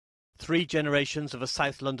3 generations of a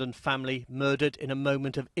South London family murdered in a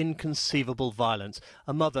moment of inconceivable violence.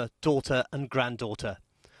 A mother, daughter and granddaughter.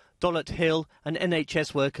 Dollet Hill, an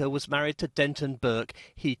NHS worker, was married to Denton Burke.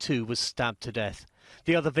 He too was stabbed to death.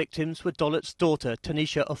 The other victims were Dollet's daughter,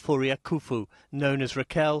 Tanisha Ofuria Kufu, known as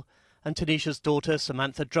Raquel, and Tanisha's daughter,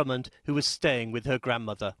 Samantha Drummond, who was staying with her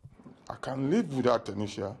grandmother. I can't live without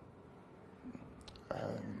Tanisha.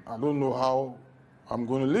 I don't know how I'm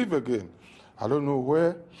going to live again. I don't know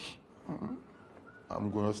where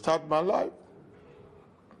I'm going to start my life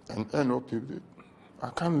and end up with it. I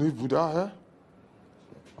can't live without her.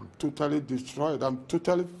 I'm totally destroyed. I'm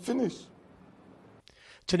totally finished.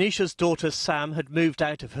 Tanisha's daughter Sam had moved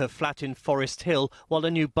out of her flat in Forest Hill while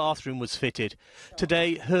a new bathroom was fitted.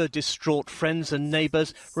 Today, her distraught friends and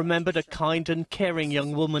neighbours remembered a kind and caring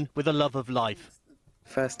young woman with a love of life.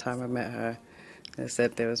 First time I met her, they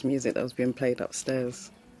said there was music that was being played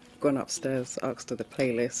upstairs. Gone upstairs, asked her the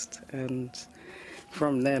playlist, and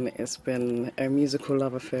from then it's been a musical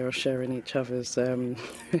love affair of sharing each other's Spotify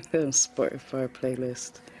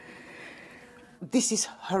playlist. This is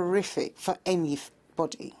horrific for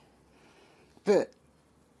anybody, but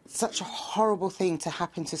such a horrible thing to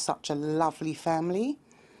happen to such a lovely family.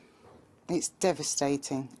 It's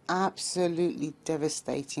devastating, absolutely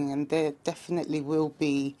devastating, and there definitely will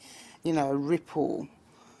be, you know, a ripple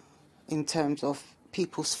in terms of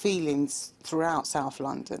people's feelings throughout South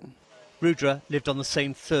London. Rudra lived on the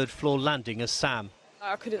same third-floor landing as Sam.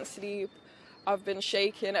 I couldn't sleep. I've been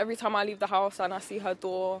shaking. Every time I leave the house and I see her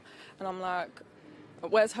door, and I'm like,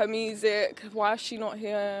 where's her music? Why is she not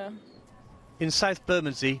here? In South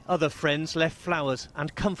Bermondsey, other friends left flowers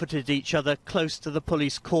and comforted each other close to the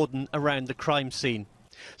police cordon around the crime scene.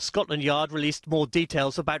 Scotland Yard released more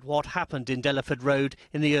details about what happened in Delaford Road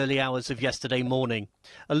in the early hours of yesterday morning.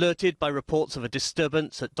 Alerted by reports of a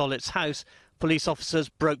disturbance at Dollett's house, police officers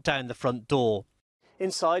broke down the front door.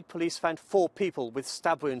 Inside, police found 4 people with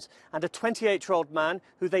stab wounds and a 28-year-old man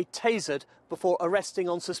who they tasered before arresting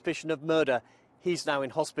on suspicion of murder. He's now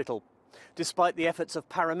in hospital. Despite the efforts of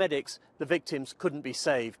paramedics, the victims couldn't be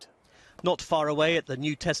saved. Not far away at the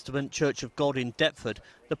New Testament Church of God in Deptford,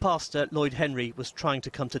 the pastor, Lloyd Henry, was trying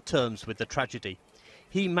to come to terms with the tragedy.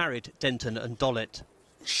 He married Denton and Dollet.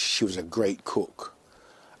 She was a great cook,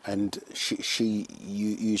 and she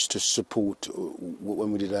used to support,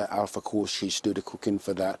 when we did our Alpha course, she used to do the cooking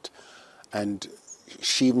for that. And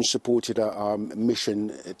she even supported our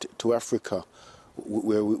mission to Africa,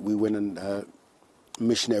 where we went on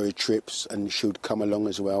missionary trips, and she would come along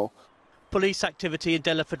as well. Police activity in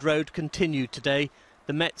Delaford Road continued today.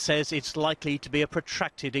 The Met says it's likely to be a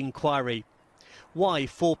protracted inquiry. Why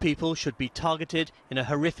 4 people should be targeted in a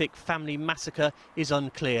horrific family massacre is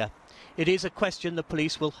unclear. It is a question the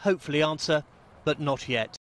police will hopefully answer, but not yet.